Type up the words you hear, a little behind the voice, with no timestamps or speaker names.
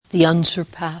The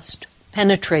unsurpassed,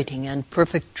 penetrating, and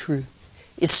perfect truth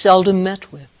is seldom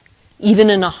met with, even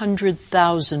in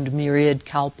 100,000 myriad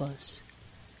kalpas.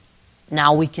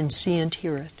 Now we can see and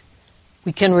hear it.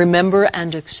 We can remember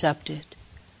and accept it.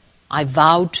 I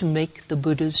vow to make the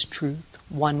Buddha's truth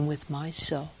one with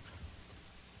myself.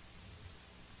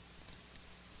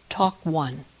 Talk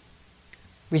 1.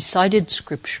 Recited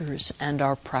Scriptures and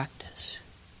Our Practice.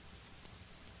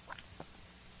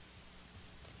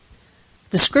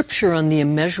 The scripture on the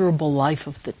immeasurable life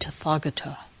of the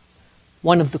Tathagata,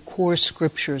 one of the core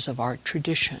scriptures of our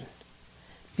tradition,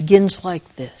 begins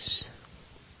like this.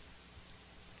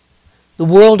 The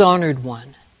world-honored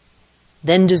one,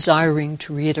 then desiring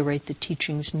to reiterate the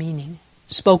teaching's meaning,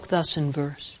 spoke thus in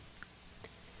verse.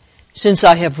 Since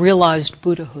I have realized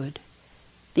Buddhahood,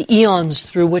 the eons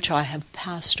through which I have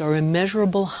passed are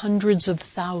immeasurable hundreds of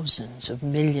thousands of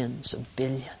millions of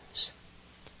billions.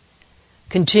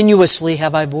 Continuously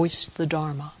have I voiced the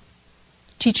Dharma,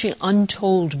 teaching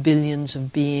untold billions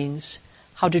of beings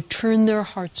how to turn their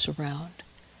hearts around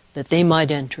that they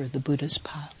might enter the Buddha's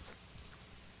path.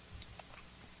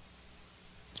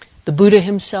 The Buddha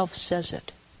himself says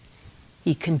it.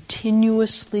 He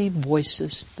continuously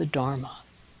voices the Dharma.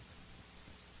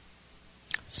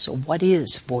 So what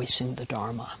is voicing the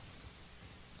Dharma?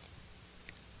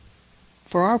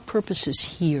 For our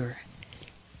purposes here,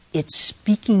 it's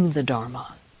speaking the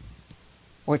Dharma,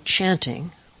 or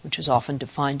chanting, which is often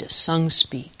defined as sung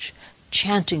speech,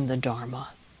 chanting the Dharma,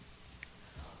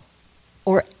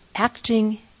 or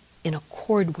acting in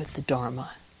accord with the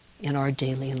Dharma in our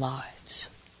daily lives.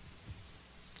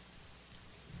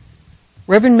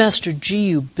 Reverend Master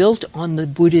Jiyu built on the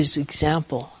Buddha's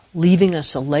example, leaving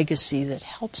us a legacy that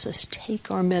helps us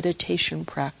take our meditation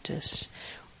practice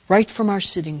right from our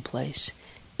sitting place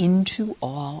into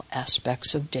all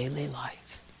aspects of daily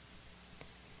life.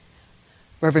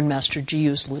 Reverend Master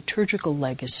Jiyu's liturgical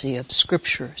legacy of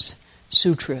scriptures,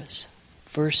 sutras,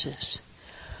 verses,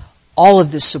 all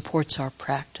of this supports our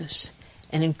practice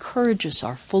and encourages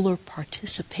our fuller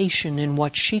participation in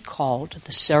what she called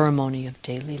the ceremony of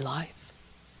daily life.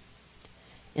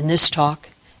 In this talk,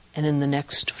 and in the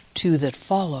next 2 that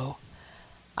follow,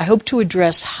 I hope to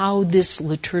address how this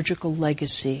liturgical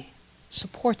legacy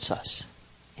supports us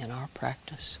in our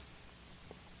practice.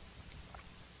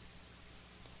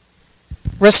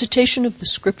 Recitation of the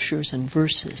scriptures and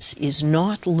verses is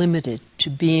not limited to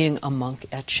being a monk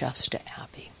at Shasta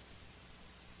Abbey.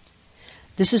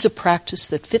 This is a practice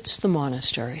that fits the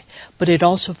monastery, but it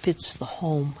also fits the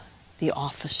home, the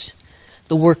office,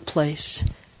 the workplace,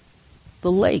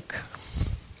 the lake.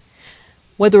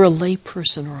 Whether a lay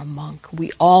person or a monk,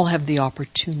 we all have the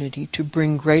opportunity to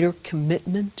bring greater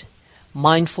commitment,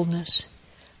 mindfulness,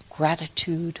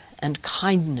 gratitude, and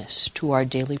kindness to our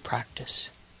daily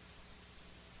practice.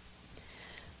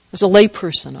 As a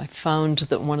layperson, I found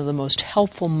that one of the most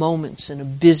helpful moments in a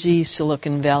busy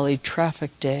Silicon Valley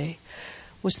traffic day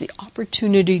was the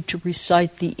opportunity to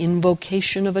recite the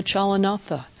Invocation of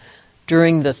Achalanatha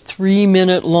during the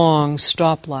 3-minute-long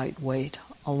stoplight wait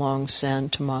along San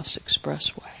Tomas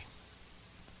Expressway.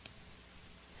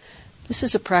 This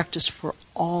is a practice for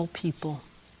all people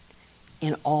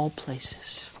in all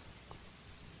places.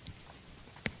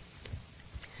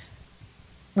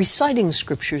 Reciting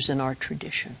scriptures in our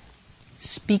tradition,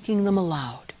 speaking them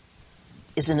aloud,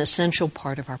 is an essential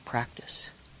part of our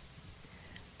practice.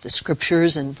 The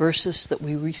scriptures and verses that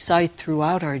we recite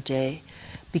throughout our day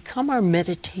become our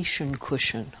meditation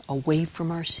cushion away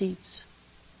from our seats.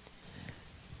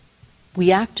 We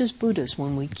act as Buddhas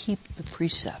when we keep the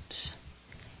precepts,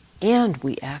 and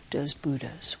we act as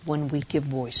Buddhas when we give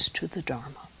voice to the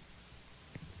Dharma.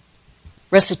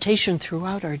 Recitation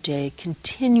throughout our day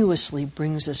continuously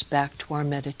brings us back to our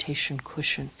meditation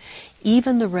cushion,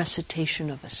 even the recitation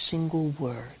of a single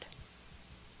word.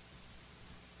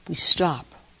 We stop,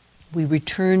 we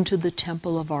return to the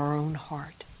temple of our own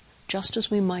heart, just as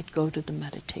we might go to the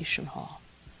meditation hall.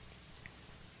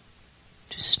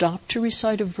 To stop to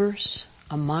recite a verse,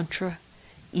 a mantra,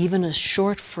 even a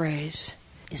short phrase,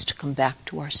 is to come back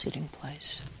to our sitting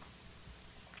place.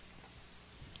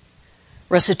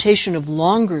 Recitation of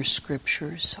longer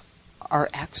scriptures are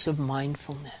acts of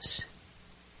mindfulness.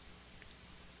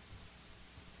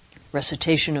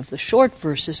 Recitation of the short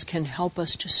verses can help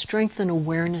us to strengthen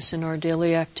awareness in our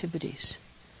daily activities.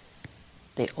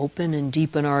 They open and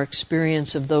deepen our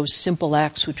experience of those simple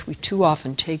acts which we too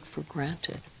often take for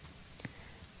granted.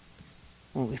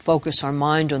 When we focus our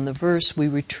mind on the verse, we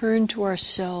return to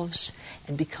ourselves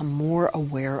and become more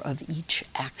aware of each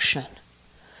action.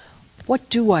 What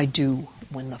do I do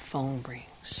when the phone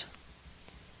rings?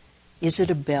 Is it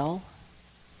a bell?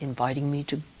 inviting me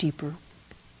to deeper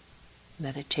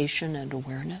meditation and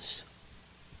awareness.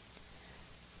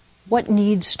 What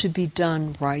needs to be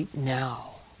done right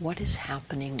now? What is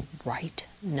happening right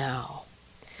now?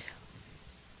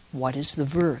 What is the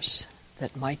verse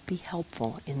that might be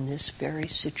helpful in this very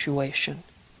situation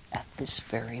at this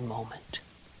very moment?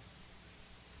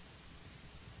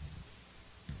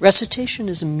 Recitation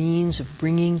is a means of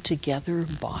bringing together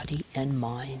body and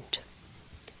mind.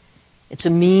 It's a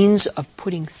means of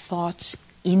putting thoughts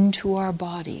into our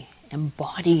body,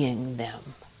 embodying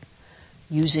them,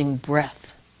 using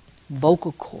breath,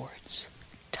 vocal cords,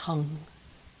 tongue,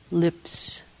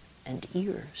 lips, and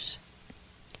ears.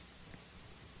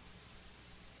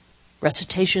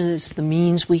 Recitation is the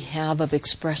means we have of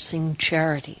expressing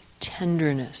charity,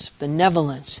 tenderness,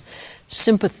 benevolence,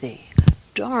 sympathy,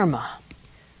 Dharma,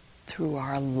 through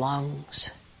our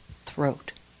lungs,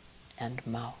 throat, and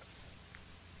mouth.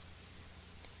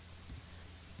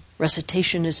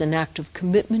 Recitation is an act of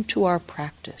commitment to our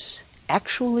practice,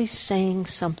 actually saying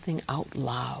something out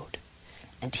loud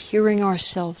and hearing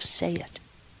ourselves say it,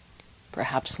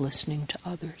 perhaps listening to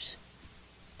others.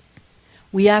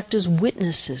 We act as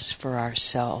witnesses for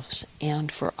ourselves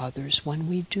and for others when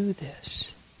we do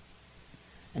this.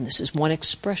 And this is one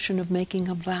expression of making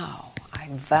a vow. I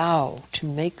vow to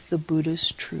make the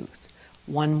Buddha's truth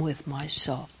one with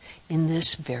myself in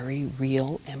this very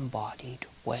real embodied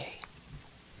way.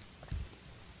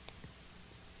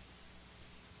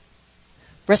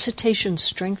 Recitation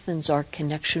strengthens our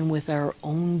connection with our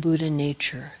own Buddha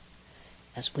nature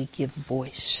as we give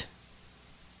voice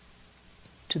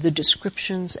to the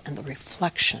descriptions and the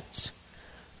reflections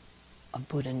of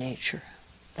Buddha nature.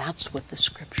 That's what the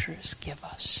scriptures give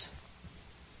us.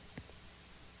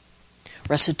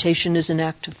 Recitation is an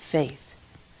act of faith,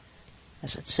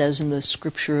 as it says in the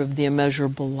scripture of the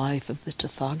immeasurable life of the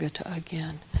Tathagata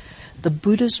again. The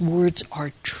Buddha's words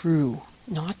are true,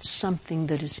 not something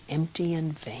that is empty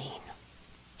and vain.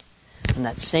 And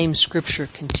that same scripture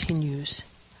continues,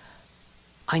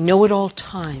 I know at all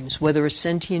times whether a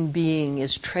sentient being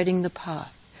is treading the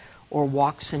path or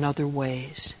walks in other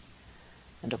ways.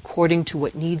 And according to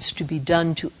what needs to be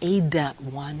done to aid that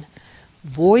one,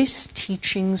 voice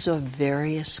teachings of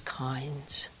various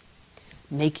kinds,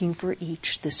 making for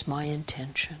each this my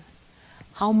intention.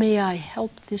 How may I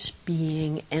help this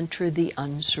being enter the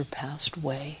unsurpassed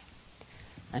way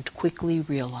and quickly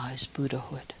realize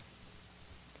Buddhahood?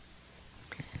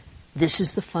 This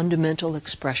is the fundamental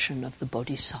expression of the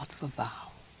Bodhisattva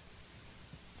vow.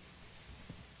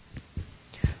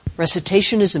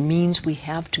 Recitation is a means we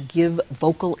have to give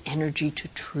vocal energy to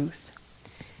truth.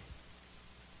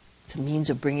 It's a means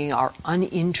of bringing our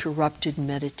uninterrupted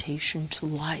meditation to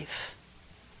life,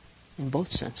 in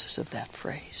both senses of that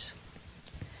phrase.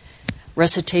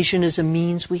 Recitation is a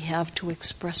means we have to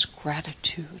express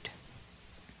gratitude.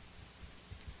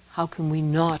 How can we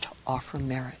not offer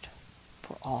merit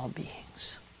for all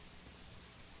beings?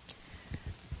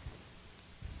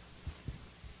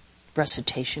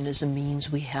 Recitation is a means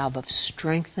we have of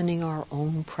strengthening our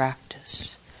own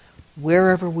practice,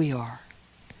 wherever we are,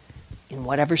 in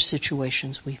whatever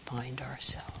situations we find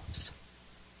ourselves.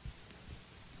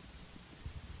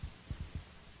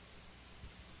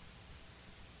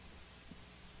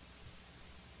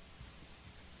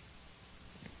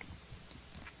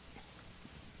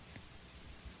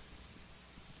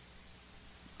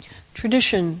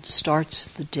 Tradition starts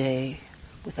the day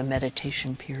with a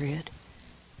meditation period,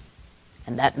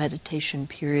 and that meditation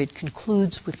period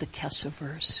concludes with the Kessa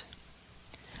verse.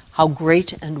 How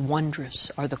great and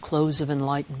wondrous are the close of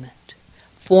enlightenment,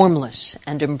 formless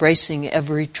and embracing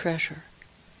every treasure.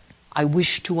 I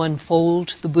wish to unfold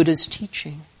the Buddha's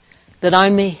teaching, that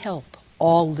I may help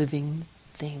all living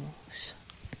things.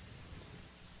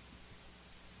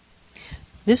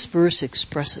 This verse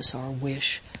expresses our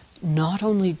wish not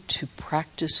only to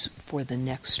practice for the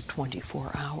next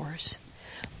 24 hours,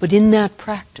 but in that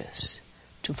practice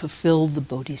to fulfill the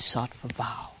Bodhisattva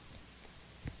vow,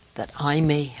 that I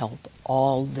may help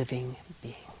all living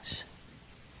beings.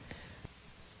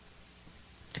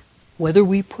 Whether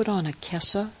we put on a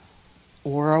kessa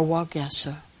or a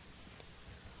wagessa,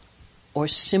 or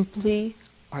simply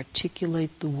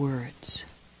articulate the words,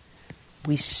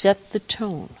 we set the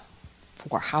tone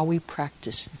for how we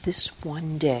practice this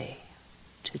one day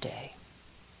today.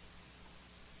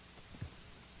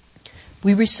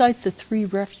 We recite the 3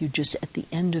 refuges at the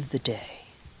end of the day,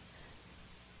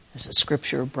 as the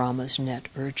scripture of Brahma's Net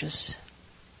urges.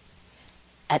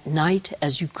 At night,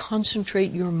 as you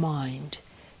concentrate your mind,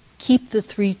 keep the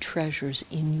 3 treasures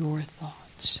in your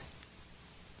thoughts.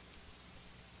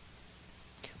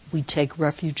 We take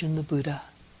refuge in the Buddha.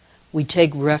 We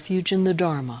take refuge in the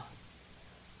Dharma.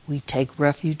 We take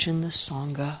refuge in the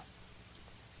Sangha,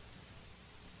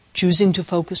 choosing to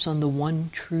focus on the one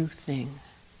true thing,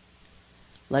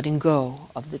 letting go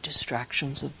of the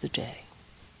distractions of the day.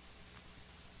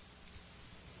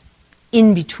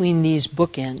 In between these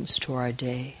bookends to our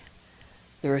day,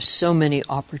 there are so many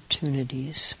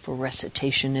opportunities for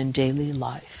recitation in daily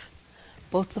life,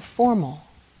 both the formal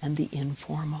and the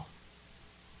informal.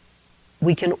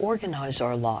 We can organize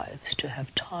our lives to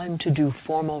have time to do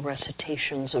formal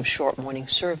recitations of short morning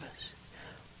service,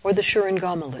 or the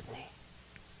Shurangama litany,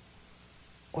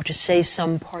 or to say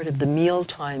some part of the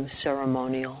mealtime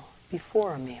ceremonial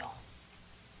before a meal.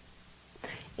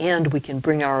 And we can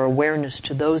bring our awareness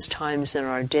to those times in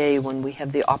our day when we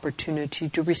have the opportunity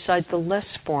to recite the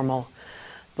less formal,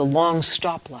 the long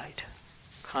stoplight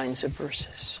kinds of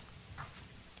verses.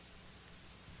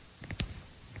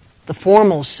 The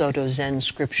formal Soto Zen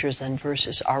scriptures and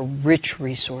verses are rich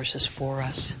resources for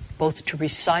us, both to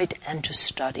recite and to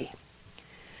study.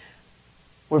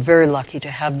 We're very lucky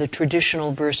to have the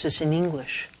traditional verses in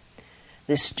English.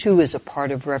 This too is a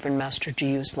part of Reverend Master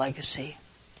Jiu's legacy.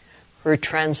 Her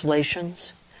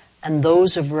translations and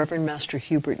those of Reverend Master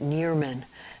Hubert Neerman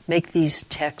make these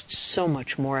texts so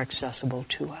much more accessible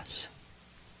to us.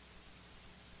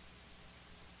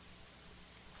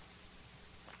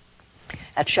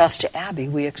 At Shasta Abbey,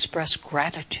 we express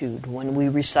gratitude when we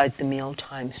recite the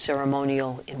mealtime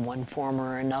ceremonial in one form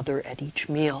or another at each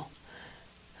meal.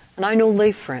 And I know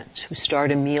lay friends who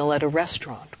start a meal at a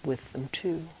restaurant with them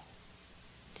too.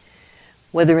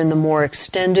 Whether in the more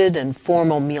extended and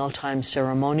formal mealtime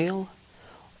ceremonial,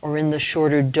 or in the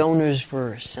shorter donor's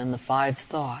verse and the 5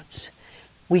 thoughts,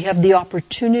 we have the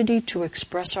opportunity to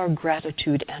express our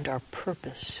gratitude and our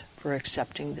purpose for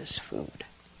accepting this food.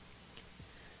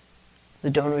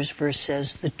 The donor's verse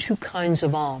says, the 2 kinds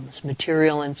of alms,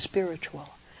 material and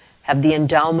spiritual, have the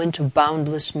endowment of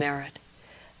boundless merit.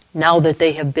 Now that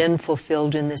they have been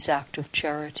fulfilled in this act of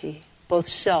charity, both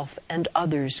self and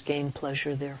others gain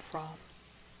pleasure therefrom.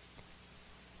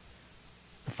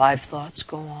 The 5 thoughts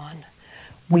go on.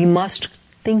 We must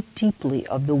think deeply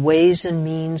of the ways and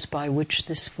means by which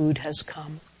this food has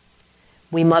come.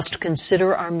 We must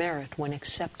consider our merit when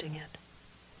accepting it.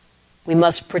 We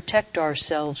must protect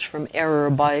ourselves from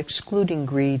error by excluding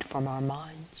greed from our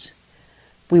minds.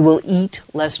 We will eat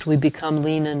lest we become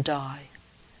lean and die.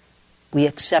 We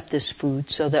accept this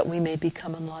food so that we may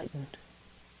become enlightened.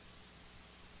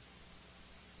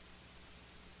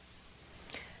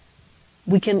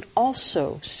 We can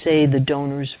also say the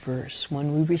donor's verse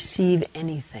when we receive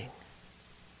anything,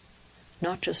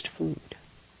 not just food.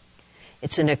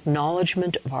 It's an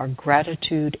acknowledgement of our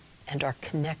gratitude and our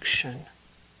connection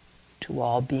to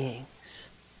all beings.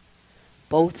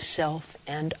 Both self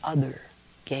and other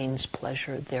gains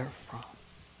pleasure therefrom.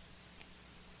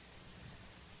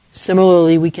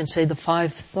 Similarly, we can say the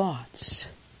 5 thoughts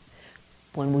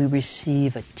when we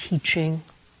receive a teaching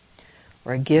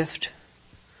or a gift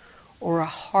or a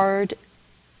hard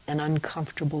and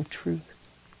uncomfortable truth.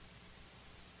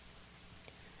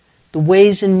 The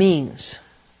ways and means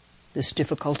this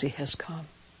difficulty has come.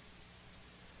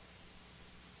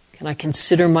 Can I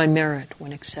consider my merit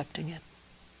when accepting it?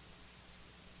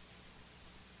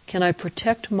 Can I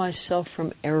protect myself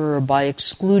from error by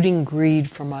excluding greed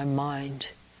from my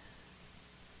mind?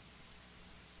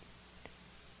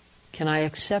 Can I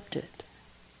accept it,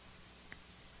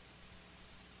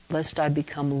 lest I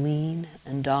become lean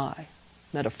and die,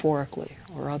 metaphorically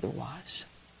or otherwise?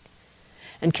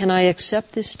 And can I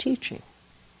accept this teaching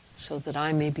so that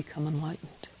I may become enlightened?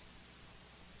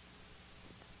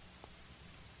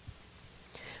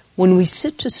 When we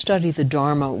sit to study the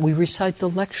Dharma, we recite the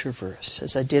lecture verse,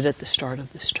 as I did at the start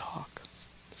of this talk.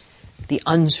 The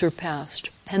unsurpassed,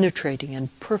 penetrating,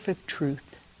 and perfect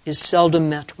truth is seldom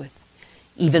met with,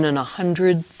 even in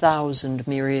 100,000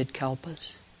 myriad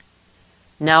kalpas.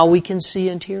 Now we can see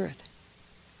and hear it.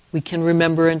 We can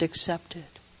remember and accept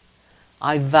it.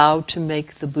 I vow to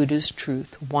make the Buddha's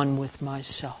truth one with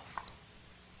myself.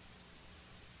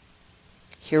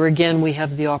 Here again we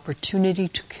have the opportunity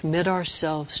to commit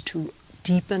ourselves to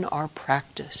deepen our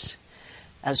practice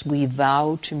as we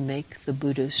vow to make the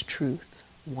Buddha's truth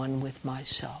one with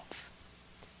myself.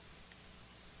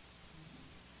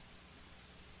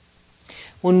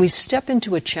 When we step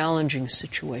into a challenging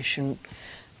situation,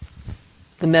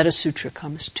 the Metta Sutra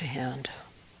comes to hand.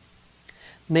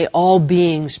 May all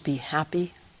beings be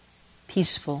happy,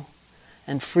 peaceful,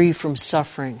 and free from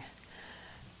suffering.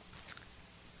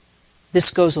 This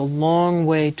goes a long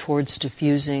way towards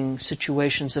diffusing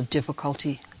situations of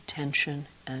difficulty, tension,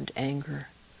 and anger.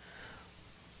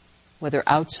 whether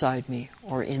outside me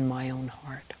or in my own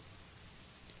heart.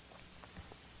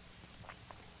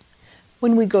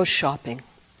 When we go shopping,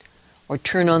 or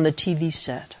turn on the TV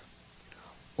set,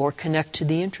 or connect to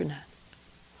the internet,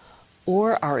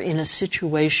 or are in a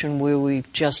situation where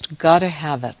we've just got to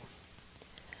have it,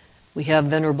 we have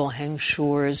Venerable Heng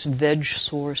Shuo's Veg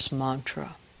Source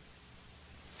mantra.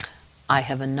 I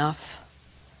have enough.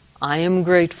 I am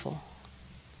grateful.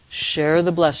 Share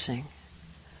the blessing.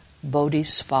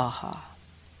 Bodhisvaha.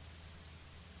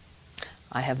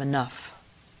 I have enough.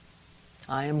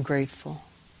 I am grateful.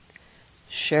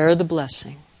 Share the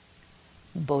blessing.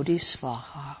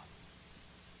 Bodhisvaha.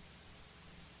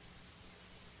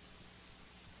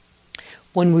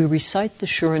 When we recite the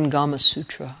Shurangama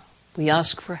Sutra, we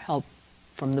ask for help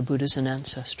from the Buddhas and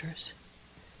ancestors.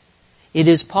 It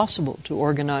is possible to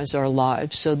organize our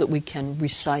lives so that we can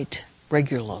recite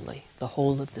regularly the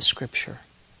whole of the scripture.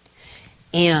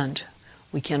 And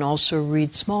we can also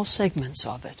read small segments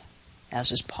of it,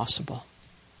 as is possible.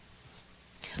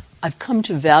 I've come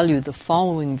to value the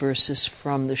following verses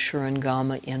from the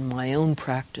Shurangama in my own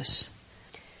practice.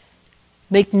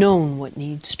 Make known what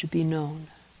needs to be known.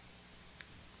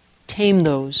 Tame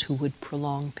those who would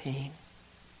prolong pain.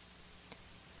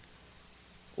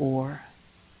 Or,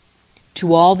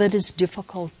 to all that is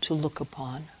difficult to look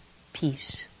upon,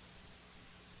 peace.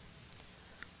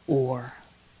 Or,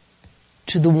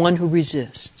 to the one who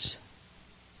resists,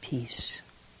 peace.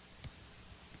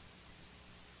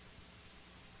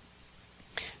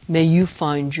 May you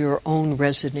find your own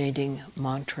resonating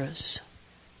mantras,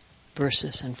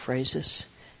 verses, and phrases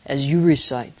as you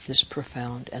recite this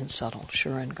profound and subtle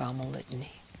Shurangama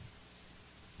litany.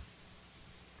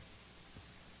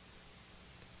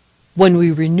 When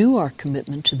we renew our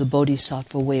commitment to the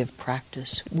Bodhisattva way of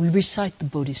practice, we recite the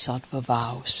Bodhisattva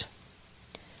vows.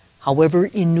 However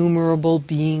innumerable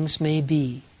beings may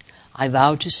be, I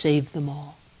vow to save them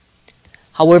all.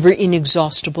 However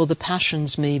inexhaustible the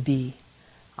passions may be,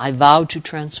 I vow to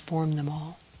transform them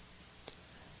all.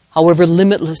 However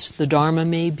limitless the Dharma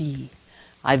may be,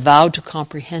 I vow to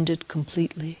comprehend it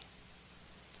completely.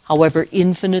 However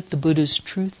infinite the Buddha's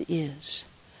truth is,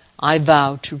 I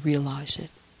vow to realize it.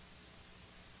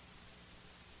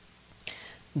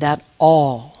 That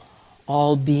all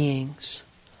beings,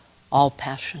 all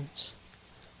passions,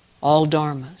 all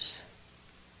dharmas,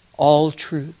 all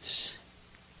truths,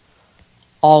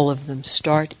 all of them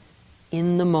start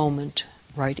in the moment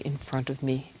right in front of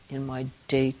me in my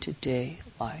day-to-day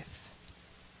life.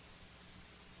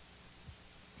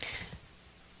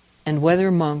 And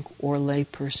whether monk or lay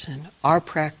person, our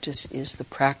practice is the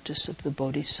practice of the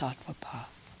Bodhisattva path.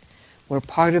 We're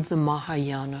part of the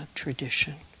Mahayana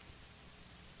tradition.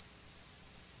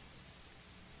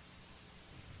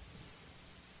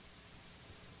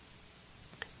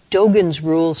 Dogen's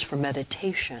rules for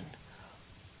meditation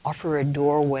offer a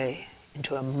doorway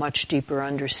into a much deeper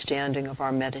understanding of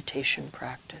our meditation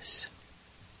practice.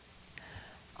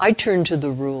 I turn to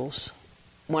the rules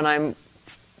when I'm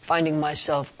finding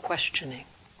myself questioning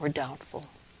or doubtful.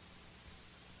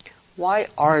 Why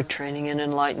are training and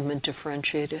enlightenment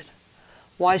differentiated?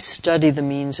 Why study the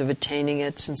means of attaining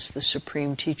it since the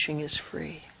supreme teaching is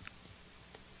free?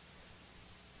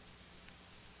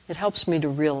 It helps me to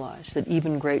realize that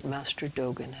even great Master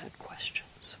Dogen had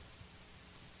questions.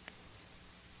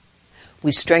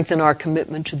 We strengthen our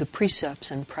commitment to the precepts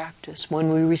and practice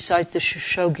when we recite the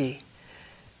Shishogi.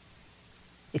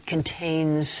 It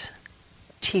contains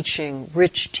teaching,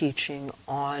 rich teaching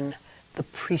on the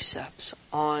precepts,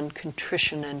 on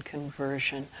contrition and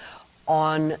conversion,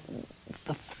 on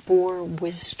the four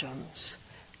wisdoms,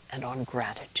 and on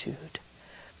gratitude.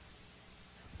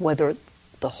 Whether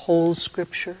the whole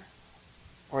scripture,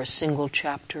 or a single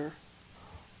chapter,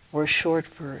 or a short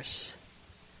verse,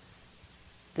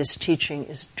 this teaching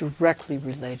is directly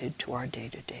related to our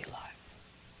day-to-day life.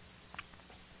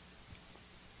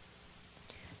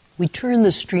 We turn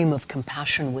the stream of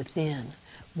compassion within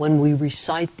when we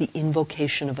recite the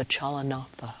invocation of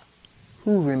Achalanatha,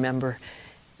 who, remember,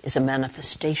 is a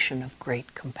manifestation of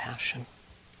great compassion.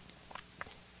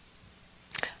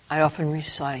 I often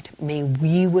recite, may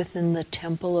we within the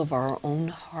temple of our own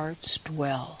hearts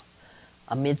dwell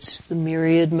amidst the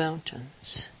myriad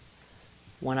mountains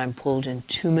when I'm pulled in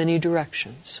too many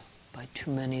directions by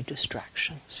too many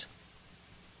distractions.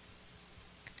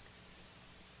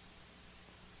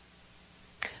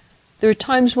 There are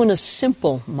times when a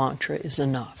simple mantra is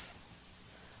enough.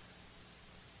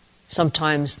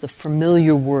 Sometimes the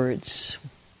familiar words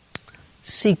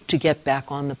seek to get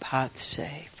back on the path,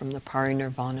 say, from the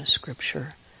Parinirvana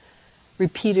scripture,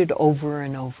 repeated over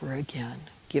and over again,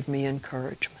 give me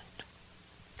encouragement.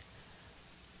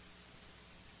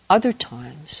 Other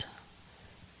times,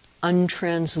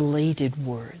 untranslated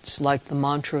words, like the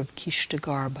mantra of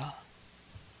Kishtagarbha,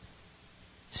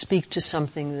 speak to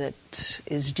something that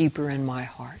is deeper in my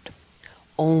heart.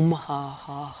 Om ha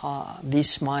ha ha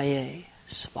vismaye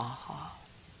svaha.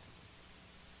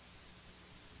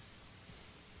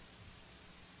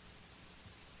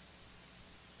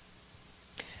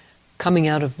 Coming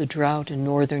out of the drought in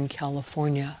Northern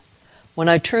California, when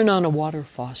I turn on a water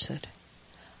faucet,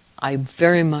 I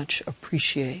very much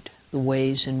appreciate the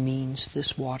ways and means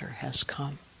this water has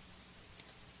come.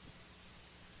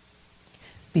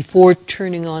 Before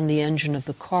turning on the engine of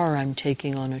the car I'm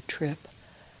taking on a trip,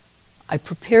 I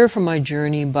prepare for my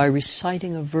journey by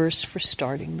reciting a verse for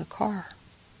starting the car.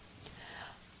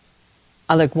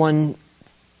 I like one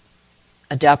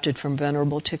adapted from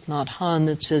Venerable Thich Nhat Hanh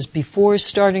that says, before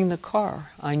starting the car,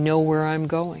 I know where I'm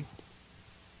going.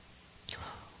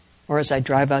 Or as I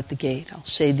drive out the gate, I'll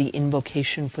say the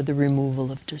invocation for the removal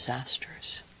of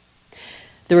disasters.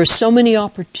 There are so many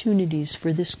opportunities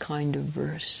for this kind of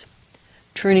verse.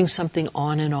 Turning something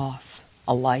on and off,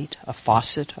 a light, a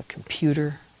faucet, a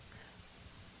computer,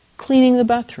 cleaning the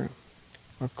bathroom,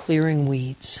 or clearing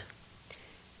weeds.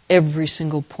 Every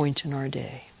single point in our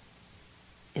day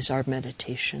is our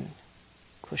meditation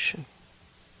cushion.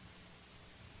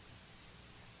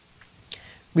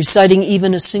 Reciting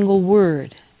even a single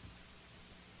word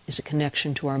is a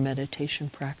connection to our meditation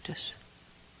practice.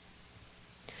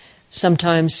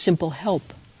 Sometimes simple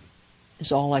help is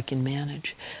all I can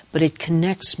manage, but it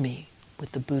connects me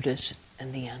with the Buddhas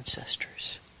and the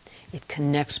ancestors. It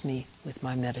connects me with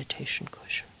my meditation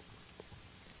cushion.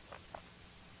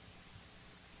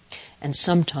 And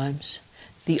sometimes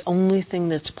the only thing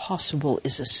that's possible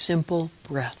is a simple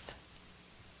breath.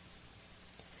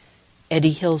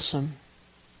 Eddie Hilsom,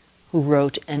 who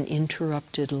wrote An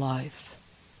Interrupted Life,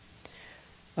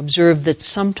 observed that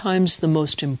sometimes the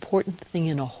most important thing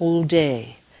in a whole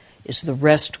day is the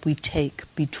rest we take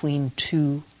between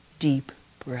two deep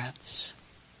breaths.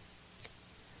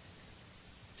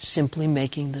 Simply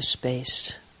making the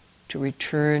space to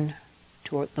return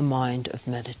to the mind of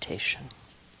meditation.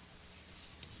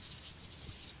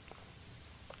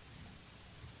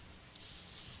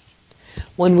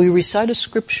 When we recite a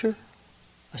scripture,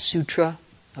 a sutra,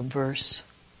 a verse,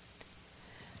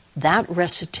 that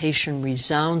recitation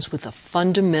resounds with a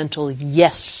fundamental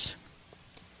yes.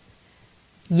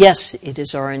 Yes, it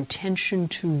is our intention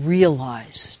to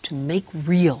realize, to make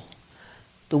real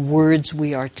the words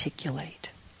we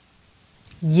articulate.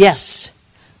 Yes,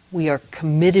 we are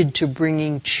committed to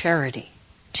bringing charity,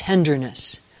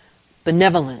 tenderness,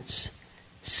 benevolence,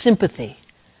 sympathy,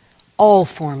 all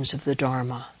forms of the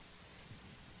Dharma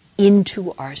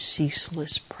into our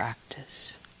ceaseless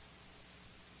practice.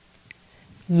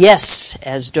 Yes,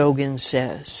 as Dogen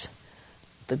says,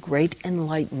 the great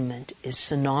enlightenment is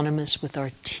synonymous with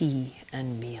our tea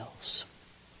and meals.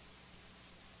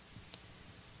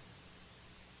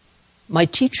 My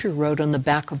teacher wrote on the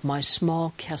back of my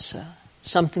small kesa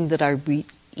something that I read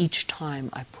each time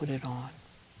I put it on.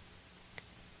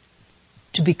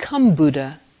 To become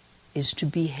Buddha is to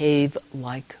behave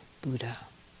like Buddha.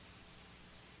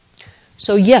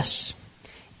 So yes,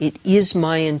 it is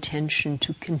my intention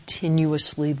to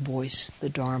continuously voice the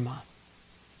Dharma.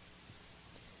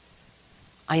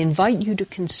 I invite you to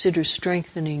consider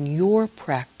strengthening your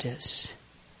practice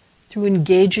through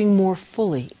engaging more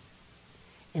fully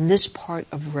in this part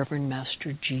of Reverend Master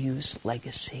Jiyu's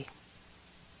legacy.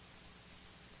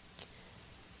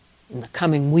 In the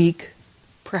coming week,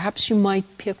 perhaps you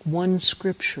might pick one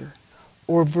scripture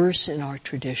or verse in our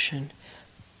tradition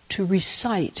to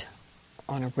recite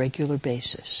on a regular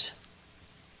basis.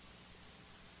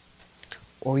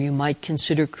 Or you might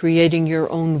consider creating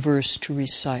your own verse to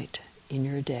recite in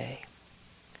your day.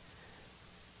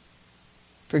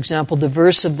 For example, the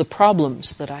verse of the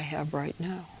problems that I have right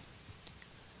now,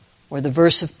 or the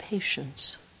verse of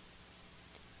patience,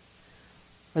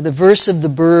 or the verse of the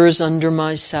burrs under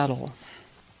my saddle,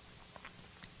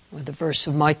 or the verse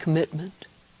of my commitment,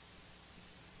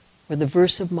 or the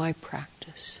verse of my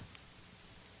practice.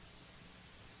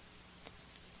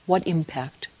 What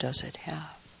impact does it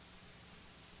have?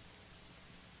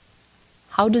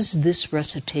 How does this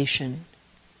recitation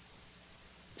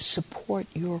support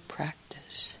your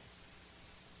practice?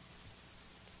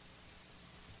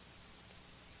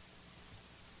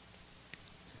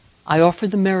 I offer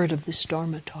the merit of this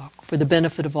Dharma talk for the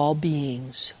benefit of all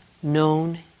beings,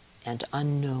 known and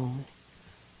unknown,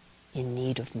 in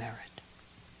need of merit.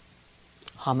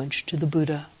 Homage to the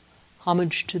Buddha,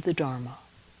 homage to the Dharma,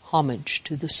 homage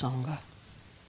to the Sangha.